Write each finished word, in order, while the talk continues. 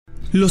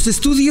Los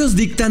estudios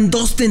dictan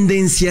dos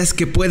tendencias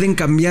que pueden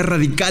cambiar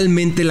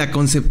radicalmente la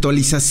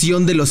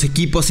conceptualización de los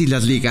equipos y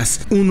las ligas.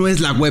 Uno es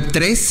la Web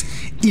 3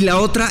 y la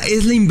otra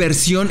es la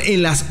inversión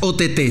en las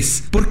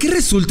OTTs. ¿Por qué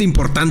resulta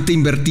importante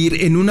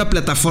invertir en una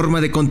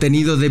plataforma de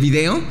contenido de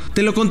video?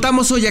 Te lo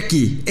contamos hoy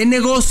aquí, en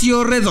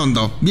Negocio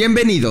Redondo.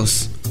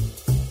 Bienvenidos.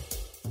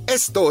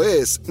 Esto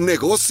es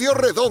Negocio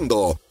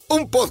Redondo,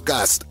 un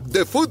podcast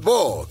de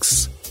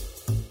Footbox.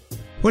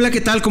 Hola,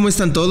 ¿qué tal? ¿Cómo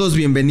están todos?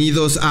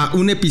 Bienvenidos a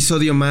un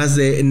episodio más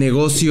de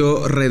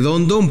Negocio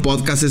Redondo, un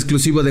podcast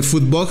exclusivo de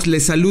Footbox.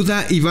 Les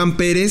saluda Iván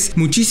Pérez.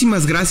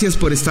 Muchísimas gracias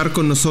por estar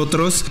con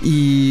nosotros.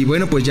 Y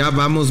bueno, pues ya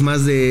vamos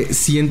más de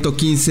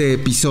 115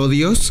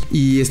 episodios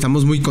y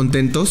estamos muy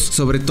contentos,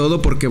 sobre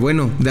todo porque,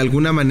 bueno, de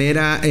alguna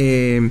manera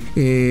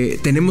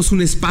tenemos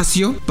un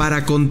espacio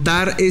para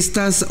contar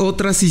estas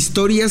otras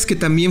historias que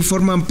también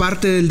forman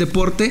parte del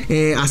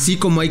deporte, así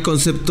como hay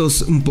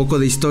conceptos un poco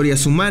de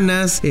historias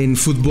humanas en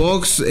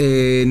Footbox.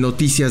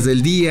 Noticias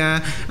del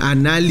día,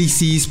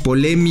 análisis,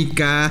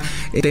 polémica,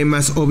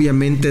 temas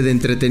obviamente de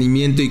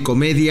entretenimiento y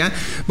comedia.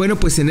 Bueno,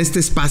 pues en este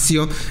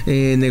espacio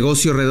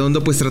Negocio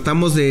Redondo pues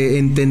tratamos de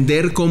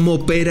entender cómo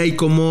opera y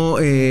cómo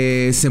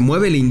se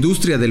mueve la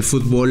industria del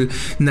fútbol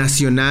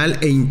nacional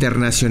e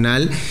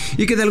internacional,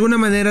 y que de alguna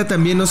manera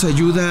también nos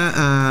ayuda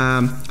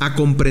a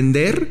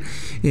comprender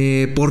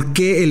por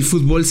qué el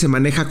fútbol se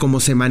maneja como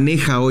se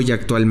maneja hoy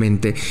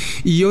actualmente.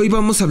 Y hoy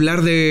vamos a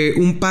hablar de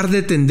un par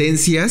de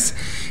tendencias,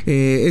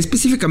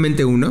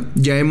 específicamente uno.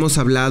 Ya hemos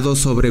hablado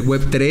sobre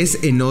Web 3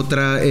 en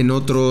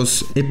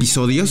otros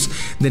episodios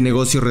de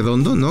Negocio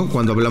Redondo, ¿no?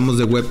 Cuando hablamos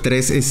de Web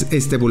 3 es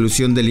esta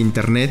evolución del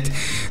internet,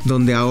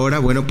 donde ahora,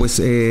 bueno, pues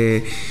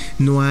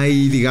no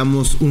hay,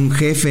 digamos, un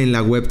jefe en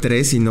la Web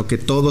 3, sino que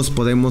todos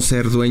podemos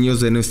ser dueños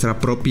de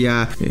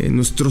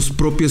nuestros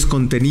propios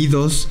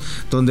contenidos,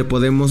 donde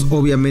podemos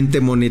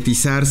obviamente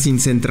monetizar sin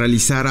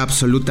centralizar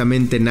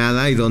absolutamente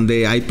nada, y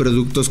donde hay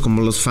productos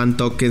como los fan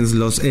tokens,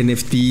 los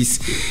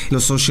NFTs,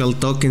 los social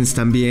tokens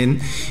también,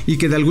 y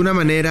que de alguna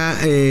manera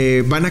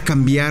van a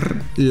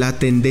cambiar la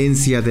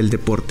tendencia del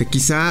deporte.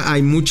 Quizá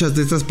hay muchas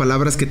de estas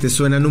palabras que te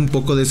suenan un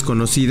poco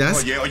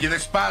desconocidas. Oye,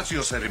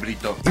 despacio,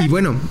 cerebrito. Y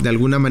bueno, de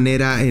alguna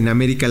manera en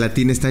América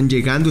Latina están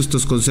llegando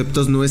estos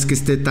conceptos. No es que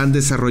esté tan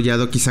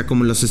desarrollado quizá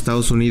como en los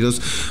Estados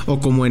Unidos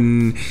o como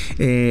en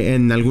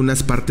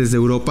algunas partes de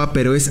Europa,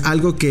 pero es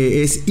algo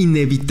que es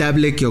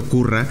inevitable que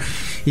ocurra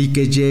y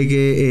que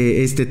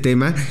llegue este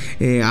tema.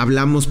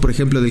 Hablamos, por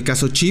ejemplo, del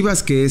caso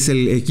Chivas, que es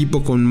el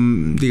equipo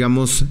con,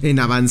 digamos, en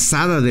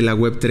avanzada de la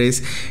Web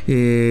 3.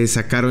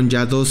 Sacaron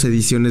ya 2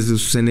 ediciones de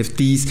sus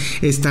NFTs.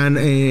 Están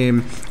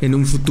en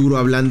un futuro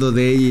hablando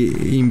de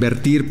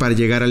invertir para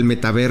llegar al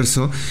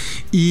metaverso.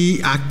 Y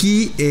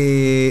aquí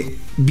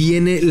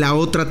viene la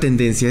otra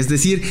tendencia, es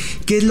decir,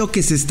 ¿qué es lo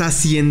que se está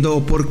haciendo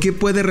o por qué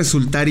puede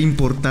resultar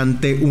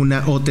importante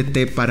una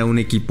OTT para un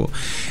equipo?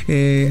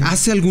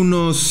 Hace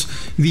algunos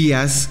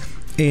días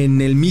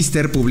en el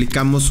Mister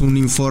publicamos un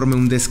informe,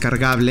 un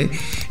descargable,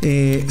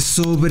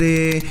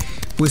 sobre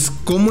pues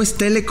cómo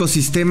está el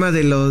ecosistema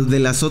de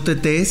las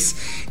OTTs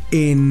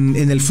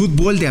en el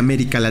fútbol de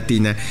América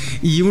Latina.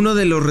 Y uno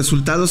de los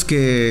resultados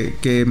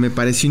que me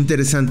pareció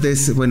interesante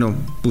es, bueno,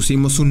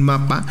 pusimos un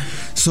mapa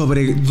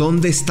sobre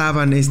dónde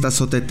estaban estas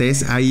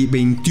OTTs. Hay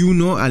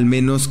 21 al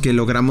menos que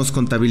logramos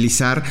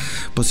contabilizar.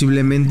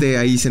 Posiblemente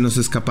ahí se nos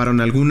escaparon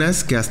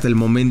algunas, que hasta el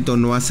momento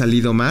no ha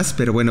salido más,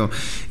 pero bueno,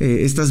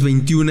 estas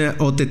 21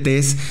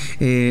 OTTs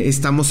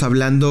estamos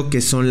hablando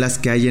que son las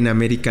que hay en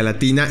América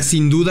Latina.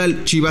 Sin duda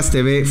Chivas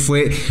TV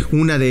fue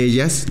una de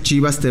ellas.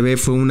 Chivas TV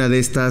fue una de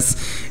estas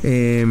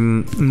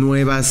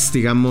nuevas,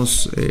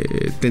 digamos,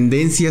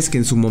 tendencias que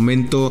en su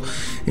momento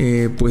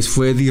pues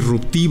fue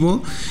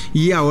disruptivo,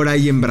 y ahora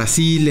hay en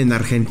Brasil, en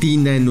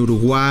Argentina, en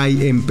Uruguay,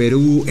 en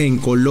Perú, en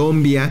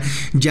Colombia.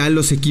 Ya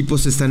los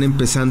equipos están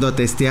empezando a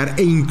testear,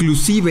 e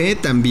inclusive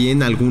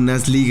también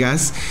algunas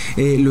ligas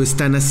lo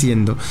están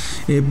haciendo.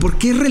 ¿Por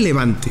qué es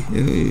relevante?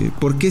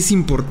 ¿Por qué es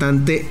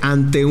importante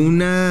ante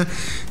una,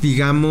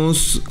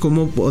 digamos,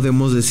 cómo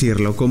podemos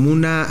decirlo, como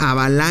una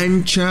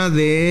avalancha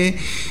de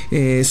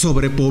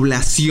sobrepoblación?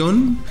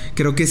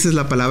 Creo que esa es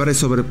la palabra, de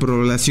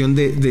sobrepoblación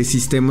de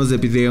sistemas de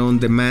video on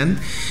demand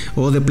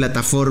o de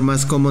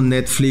plataformas como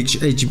Netflix,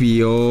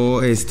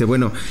 HBO.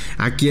 Bueno,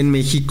 aquí en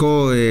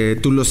México,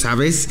 tú lo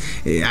sabes,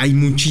 hay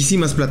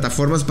muchísimas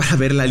plataformas para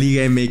ver la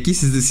Liga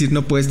MX, es decir,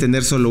 no puedes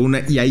tener solo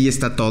una y ahí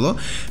está todo.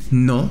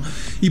 No.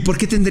 ¿Y por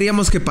qué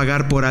tendríamos que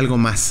pagar por algo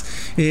más?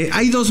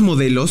 Hay dos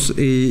modelos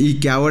y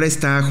que ahora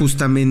está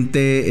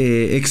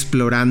justamente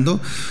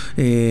explorando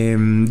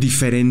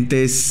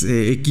diferentes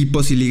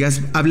equipos y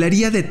ligas.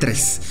 Hablaría de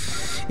 3.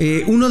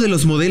 Uno de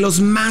los modelos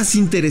más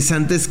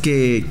interesantes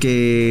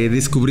que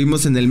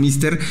descubrimos en el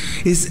Mister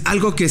es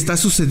algo que está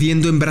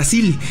sucediendo en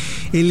Brasil.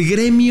 El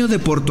gremio de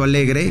Porto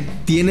Alegre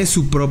tiene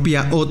su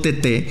propia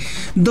OTT,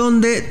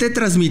 donde te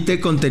transmite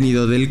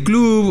contenido del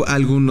club,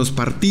 algunos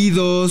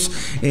partidos,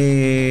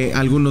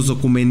 algunos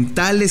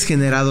documentales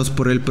generados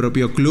por el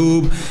propio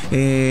club,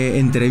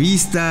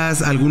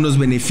 entrevistas, algunos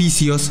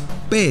beneficios,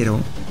 pero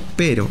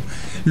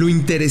Lo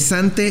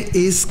interesante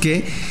es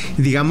que,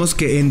 digamos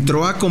que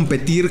entró a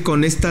competir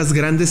con estas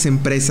grandes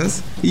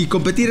empresas, y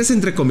competir es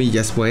entre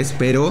comillas, pues,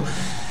 pero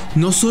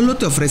no solo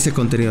te ofrece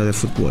contenido de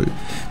fútbol,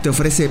 te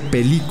ofrece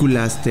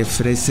películas, te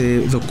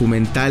ofrece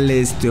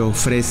documentales, te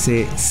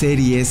ofrece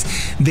series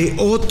de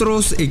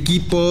otros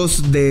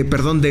equipos,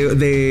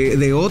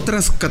 de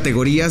otras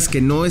categorías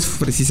que no es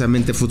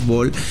precisamente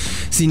fútbol,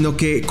 sino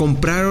que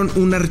compraron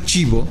un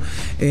archivo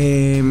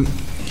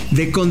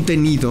de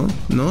contenido,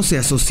 ¿no? Se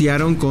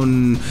asociaron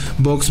con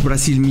Vox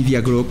Brasil Media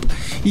Group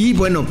y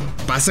bueno,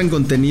 pasan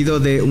contenido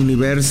de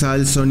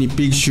Universal, Sony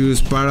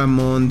Pictures,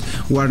 Paramount,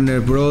 Warner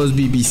Bros,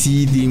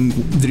 BBC,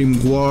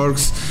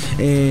 DreamWorks,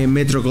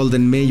 Metro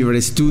Golden Mayer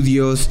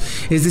Studios.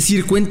 Es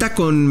decir, cuenta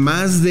con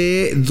más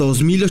de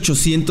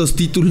 2,800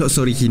 títulos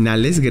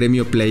originales,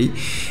 Gremio Play,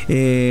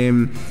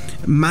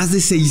 más de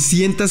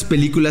 600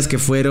 películas que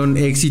fueron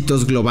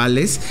éxitos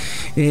globales,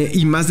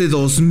 y más de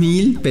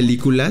 2,000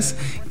 películas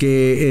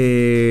que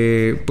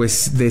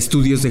pues de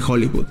estudios de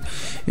Hollywood.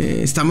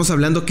 Estamos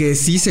hablando que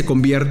sí se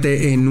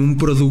convierte en un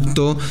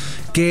producto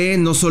que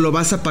no solo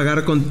vas a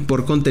pagar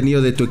por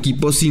contenido de tu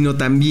equipo, sino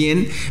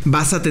también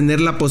vas a tener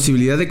la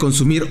posibilidad de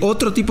consumir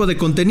otro tipo de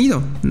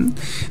contenido.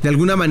 De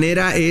alguna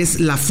manera es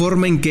la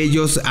forma en que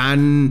ellos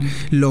han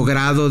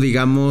logrado,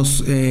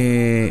 digamos,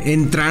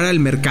 entrar al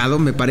mercado.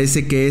 Me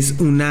parece que es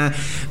una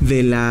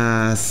de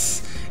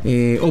las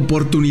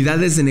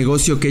oportunidades de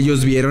negocio que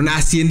ellos vieron,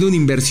 haciendo una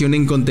inversión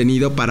en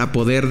contenido para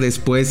poder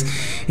después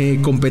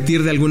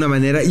competir de alguna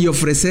manera y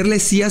ofrecerle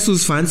sí a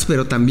sus fans,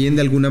 pero también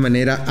de alguna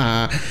manera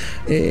a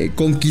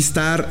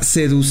conquistar,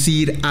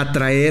 seducir,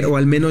 atraer o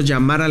al menos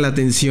llamar a la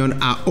atención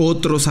a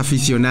otros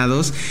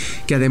aficionados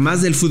que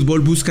además del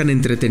fútbol buscan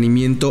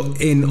entretenimiento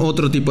en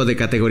otro tipo de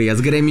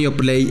categorías. Gremio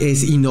Play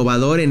es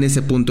innovador en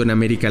ese punto en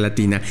América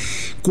Latina.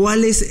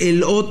 ¿Cuál es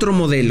el otro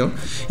modelo?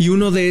 Y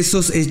uno de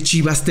esos es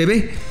Chivas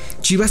TV.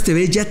 Chivas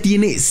TV ya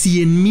tiene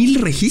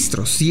 100,000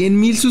 registros,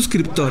 100,000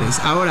 suscriptores.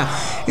 Ahora,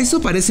 eso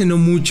parece no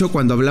mucho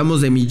cuando hablamos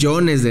de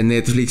millones de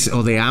Netflix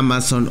o de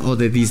Amazon o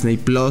de Disney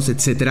Plus,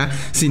 etcétera.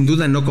 Sin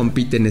duda no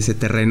compite en ese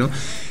terreno,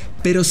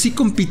 pero sí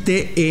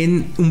compite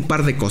en un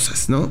par de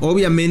cosas, ¿no?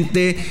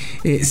 Obviamente,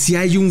 si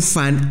hay un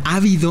fan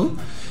ávido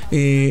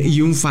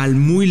y un fan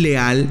muy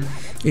leal,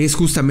 es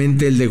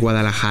justamente el de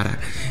Guadalajara.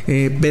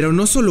 Pero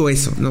no solo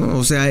eso, ¿no?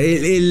 O sea,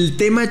 el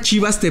tema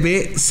Chivas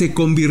TV se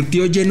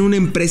convirtió ya en una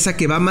empresa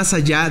que va más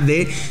allá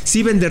de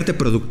sí venderte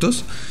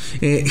productos,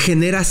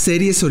 genera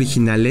series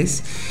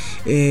originales,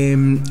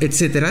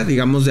 etcétera.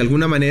 Digamos, de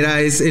alguna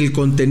manera es el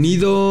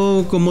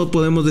contenido, ¿cómo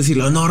podemos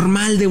decirlo?,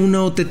 normal de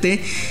una OTT,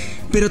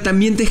 pero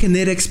también te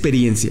genera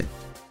experiencia.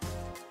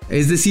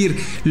 Es decir,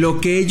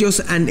 lo que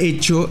ellos han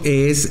hecho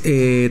es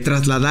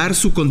trasladar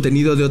su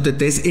contenido de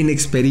OTTs en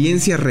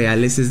experiencias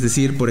reales. Es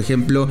decir, por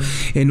ejemplo,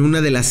 en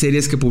una de las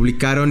series que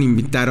publicaron,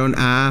 invitaron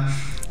a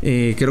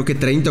creo que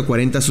 30 o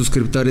 40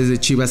 suscriptores de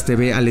Chivas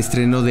TV al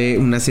estreno de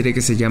una serie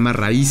que se llama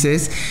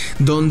Raíces,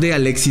 donde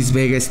Alexis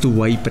Vega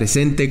estuvo ahí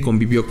presente,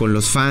 convivió con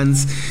los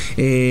fans,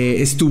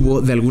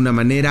 estuvo de alguna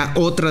manera.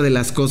 Otra de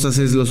las cosas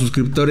es los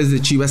suscriptores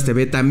de Chivas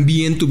TV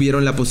también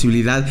tuvieron la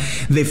posibilidad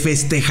de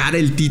festejar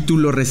el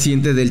título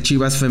reciente del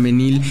Chivas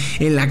femenil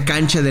en la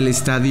cancha del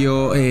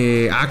estadio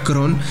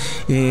Akron,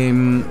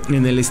 en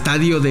el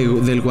estadio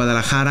del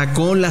Guadalajara,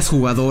 con las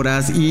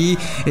jugadoras y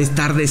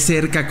estar de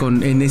cerca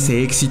en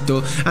ese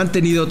éxito. Han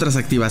tenido otras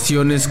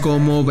activaciones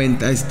como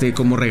venta,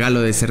 como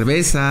regalo de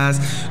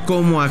cervezas,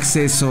 como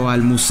acceso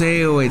al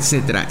museo,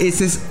 etcétera.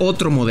 Ese es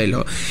otro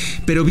modelo.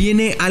 Pero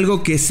viene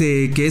algo que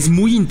es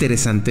muy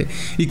interesante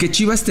y que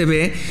Chivas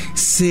TV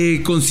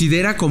se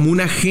considera como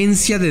una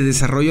agencia de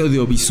desarrollo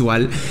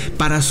audiovisual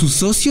para sus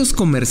socios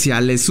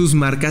comerciales, sus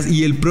marcas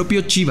y el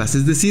propio Chivas.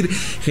 Es decir,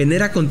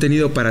 genera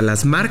contenido para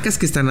las marcas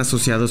que están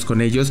asociados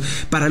con ellos,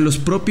 para los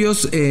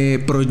propios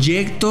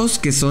proyectos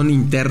que son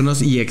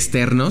internos y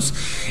externos.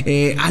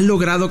 Ha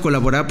logrado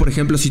colaborar, por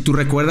ejemplo, si tú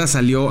recuerdas,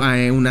 salió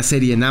una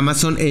serie en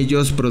Amazon.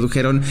 Ellos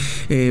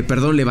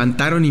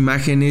levantaron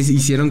imágenes,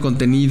 hicieron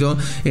contenido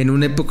en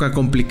una época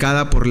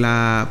complicada por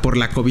la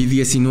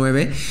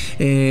COVID-19.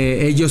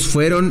 Ellos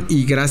fueron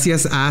y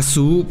gracias a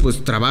su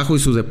trabajo y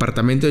su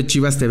departamento de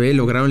Chivas TV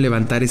lograron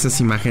levantar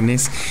esas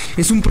imágenes.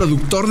 Es un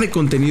productor de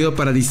contenido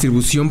para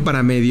distribución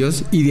para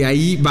medios y de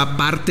ahí va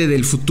parte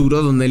del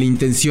futuro, donde la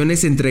intención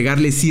es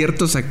entregarle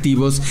ciertos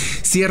activos,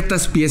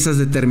 ciertas piezas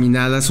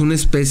determinadas, una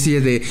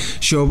especie de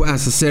show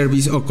as a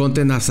service o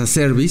content as a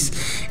service,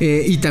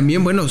 y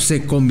también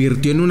se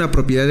convirtió en una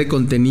propiedad de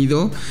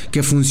contenido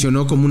que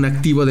funcionó como un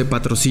activo de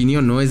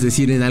patrocinio, ¿no? Es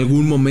decir, en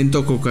algún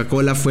momento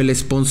Coca-Cola fue el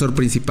sponsor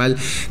principal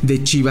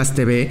de Chivas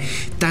TV.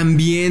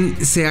 También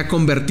se ha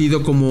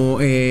convertido como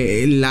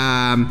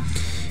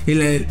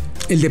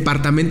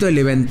departamento de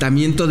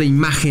levantamiento de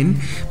imagen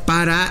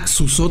para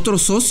sus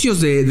otros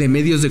socios de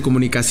medios de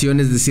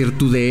comunicación, es decir,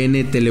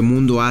 TUDN,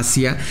 Telemundo,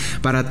 Asia,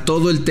 para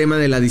todo el tema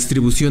de la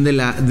distribución de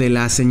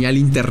la señal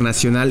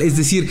internacional. Es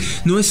decir,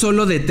 no es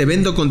solo de te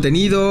vendo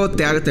contenido,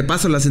 te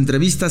paso las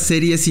entrevistas,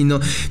 series, sino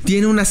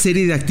tiene una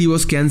serie de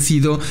activos que han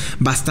sido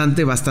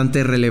bastante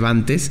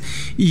relevantes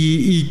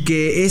y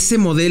que ese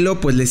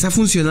modelo pues les ha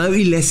funcionado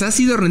y les ha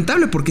sido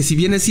rentable, porque si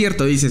bien es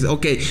cierto, dices,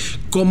 ok,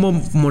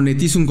 ¿cómo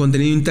monetizo un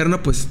contenido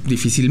interno? Pues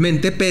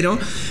difícilmente, pero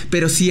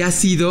sí ha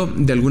sido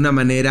de alguna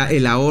manera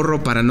el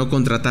ahorro para no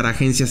contratar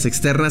agencias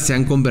externas, se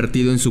han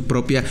convertido en su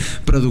propia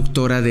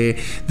productora de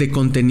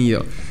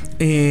contenido.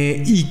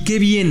 ¿Y qué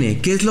viene?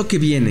 ¿Qué es lo que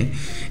viene?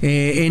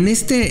 En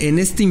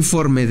este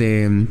informe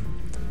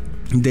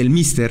del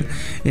Mister,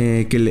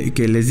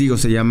 que les digo,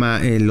 se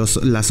llama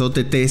las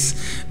OTTs,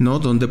 ¿no?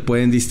 Donde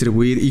pueden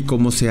distribuir y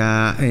cómo se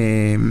ha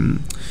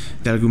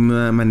de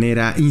alguna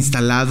manera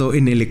instalado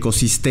en el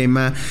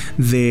ecosistema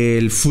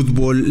del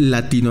fútbol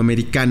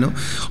latinoamericano.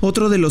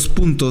 Otro de los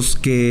puntos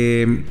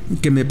que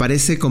me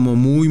parece como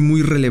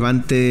muy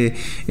relevante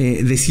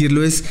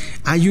decirlo es,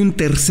 hay un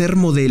tercer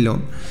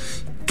modelo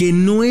que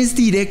no es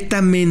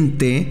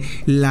directamente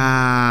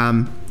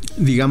la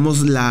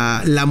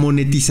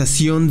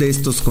monetización de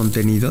estos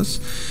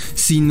contenidos,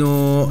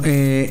 sino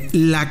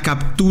la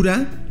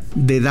captura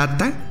de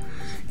data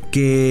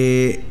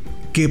que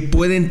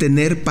pueden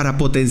tener para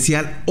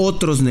potenciar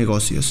otros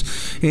negocios.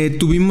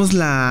 Tuvimos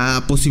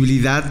la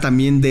posibilidad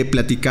también de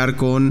platicar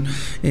con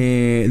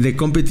The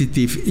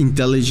Competitive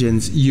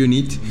Intelligence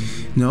Unit,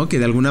 ¿no? Que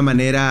de alguna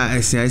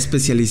manera se ha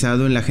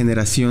especializado en la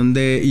generación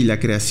y la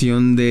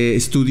creación de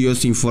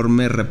estudios,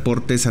 informes,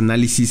 reportes,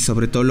 análisis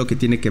sobre todo lo que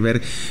tiene que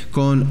ver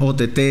con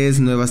OTTs,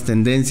 nuevas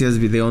tendencias,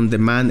 video on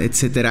demand,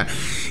 etcétera.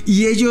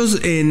 Y ellos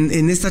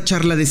en esta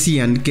charla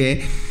decían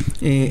que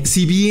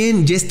si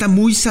bien ya está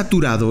muy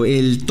saturado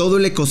todo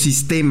el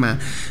ecosistema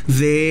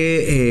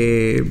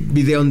de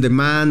video on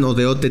demand o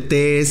de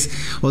OTTs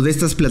o de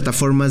estas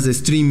plataformas de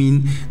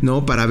streaming,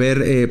 ¿no? Para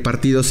ver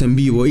partidos en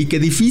vivo, y que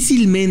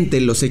difícilmente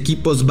los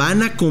equipos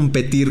van a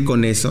competir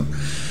con eso,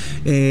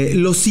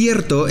 lo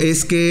cierto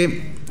es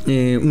que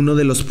uno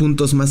de los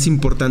puntos más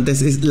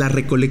importantes es la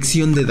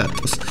recolección de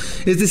datos.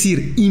 Es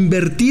decir,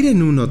 invertir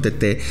en un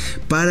OTT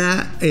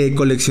para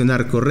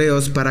coleccionar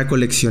correos, para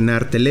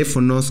coleccionar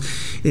teléfonos,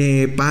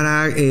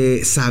 para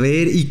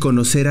saber y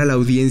conocer a la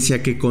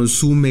audiencia que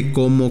consume,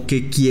 cómo,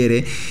 qué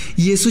quiere,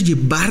 y eso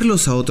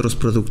llevarlos a otros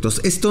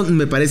productos. Esto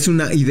me parece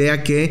una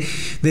idea que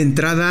de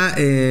entrada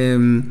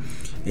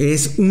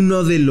es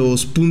uno de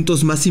los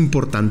puntos más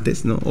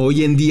importantes, ¿no?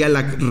 Hoy en día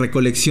la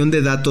recolección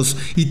de datos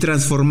y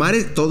transformar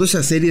toda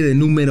esa serie de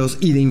números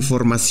y de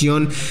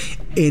información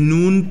en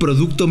un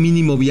producto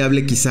mínimo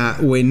viable quizá,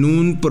 o en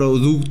un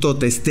producto,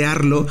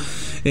 testearlo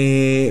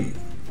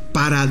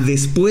para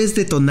después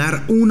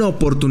detonar una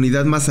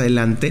oportunidad más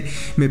adelante,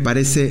 me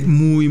parece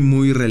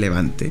muy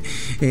relevante.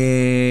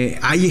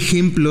 Hay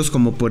ejemplos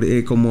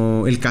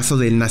como el caso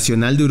del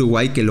Nacional de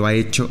Uruguay, que lo ha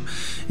hecho,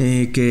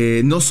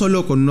 que no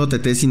solo con un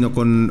OTT sino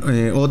con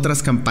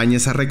otras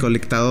campañas ha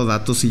recolectado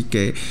datos y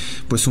que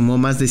pues sumó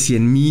más de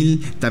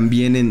 100,000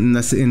 también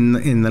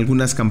en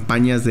algunas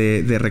campañas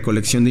de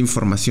recolección de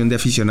información de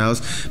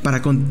aficionados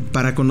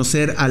para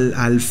conocer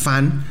al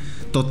fan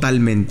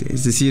totalmente,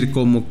 es decir,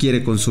 cómo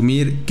quiere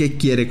consumir, qué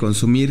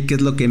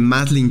es lo que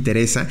más le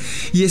interesa,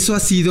 y eso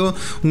ha sido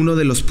uno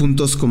de los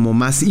puntos como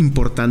más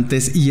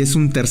importantes, y es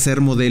un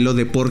tercer modelo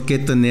de por qué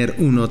tener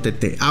un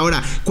OTT.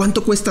 Ahora,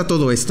 ¿cuánto cuesta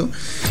todo esto?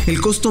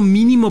 El costo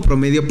mínimo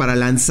promedio para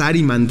lanzar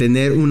y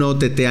mantener un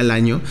OTT al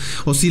año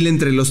oscila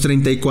entre los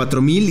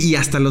 34,000 y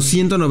hasta los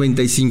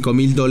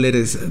 195,000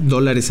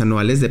 dólares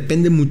anuales.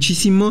 Depende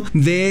muchísimo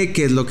de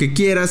qué es lo que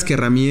quieras, qué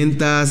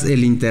herramientas,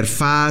 el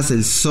interfaz,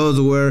 el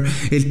software,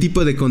 el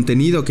tipo de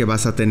contenido que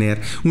vas a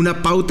tener.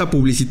 Una pauta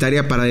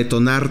publicitaria para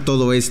detonar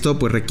todo esto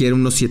pues requiere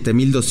unos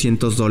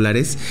 7,200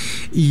 dólares,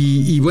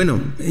 y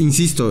bueno,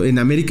 insisto, en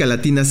América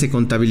Latina se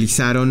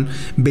contabilizaron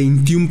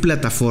 21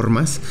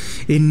 plataformas.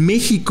 En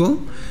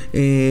México,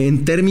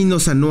 en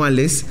términos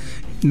anuales,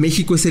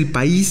 México es el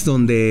país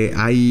donde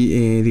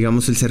hay,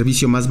 digamos, el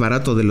servicio más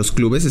barato de los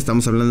clubes.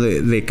 Estamos hablando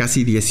de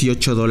casi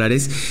 18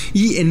 dólares.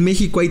 Y en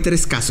México hay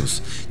 3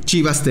 casos.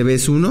 Chivas TV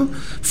es uno,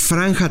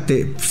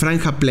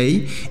 Franja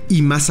Play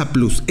y Masa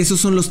Plus. Esos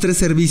son los 3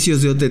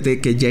 servicios de OTT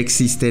que ya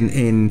existen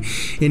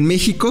en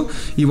México.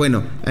 Y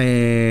bueno,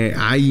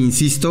 hay,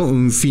 insisto,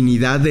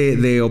 infinidad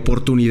de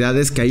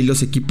oportunidades que ahí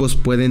los equipos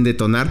pueden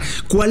detonar.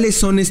 ¿Cuáles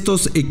son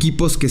estos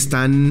equipos que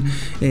están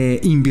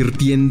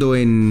invirtiendo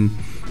en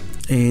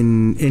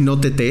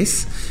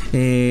OTTs?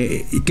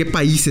 ¿Qué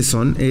países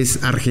son?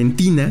 Es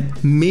Argentina,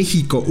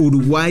 México,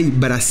 Uruguay,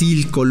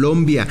 Brasil,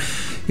 Colombia,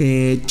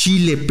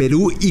 Chile,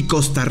 Perú y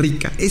Costa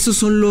Rica. Esos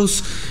son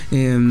los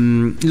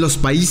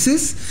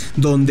países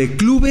donde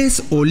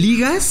clubes o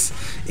ligas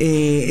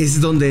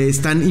es donde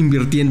están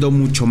invirtiendo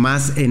mucho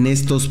más en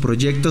estos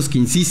proyectos que,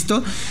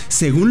 insisto,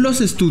 según los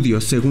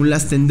estudios, según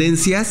las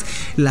tendencias,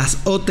 las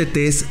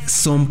OTTs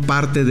son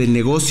parte del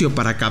negocio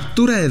para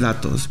captura de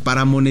datos,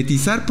 para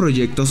monetizar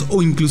proyectos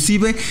o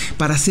inclusive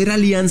para hacer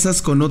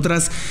alianzas con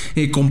otras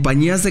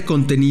compañías de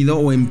contenido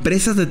o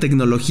empresas de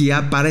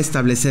tecnología para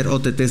establecer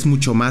OTTs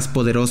mucho más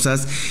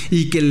poderosas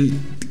y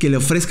que le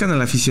ofrezcan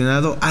al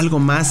aficionado algo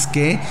más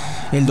que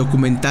el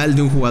documental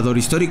de un jugador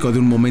histórico, de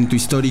un momento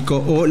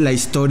histórico o la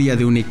historia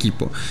de un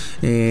equipo.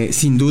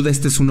 Sin duda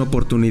esta es una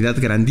oportunidad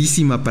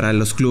grandísima para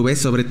los clubes,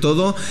 sobre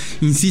todo,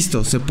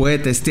 insisto, se puede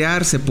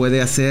testear, se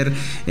puede hacer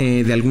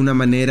de alguna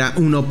manera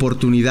una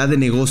oportunidad de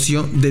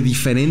negocio de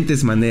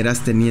diferentes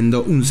maneras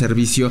teniendo un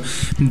servicio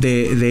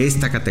de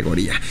esta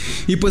categoría.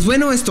 Y pues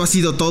bueno, esto ha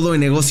sido todo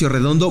en Negocio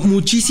Redondo.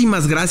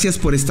 Muchísimas gracias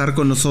por estar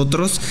con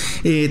nosotros.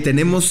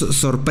 Tenemos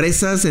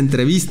sorpresas,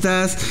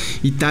 entrevistas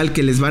y tal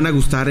que les van a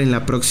gustar en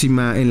las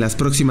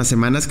próximas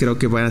semanas. Creo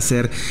que va a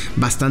ser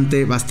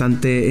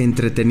bastante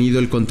entretenido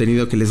el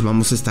contenido que les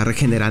vamos a estar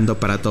generando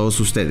para todos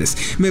ustedes.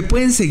 Me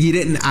pueden seguir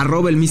en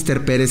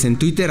 @elMrPérez en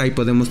Twitter, ahí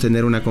podemos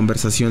tener una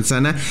conversación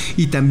sana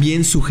y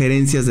también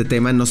sugerencias de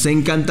temas. Nos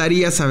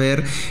encantaría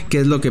saber qué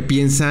es lo que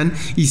piensan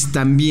y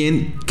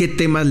también qué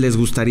temas les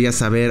gustaría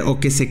saber o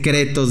qué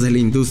secretos de la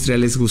industria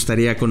les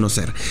gustaría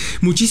conocer.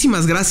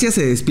 Muchísimas gracias,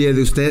 se despide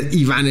de usted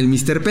Iván el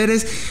Mr.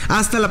 Pérez.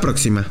 Hasta la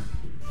próxima.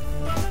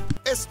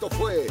 Esto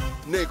fue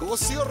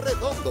Negocio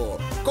Redondo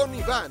con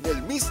Iván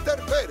el Mr.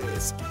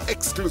 Pérez,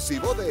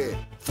 exclusivo de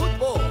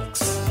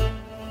Footbox.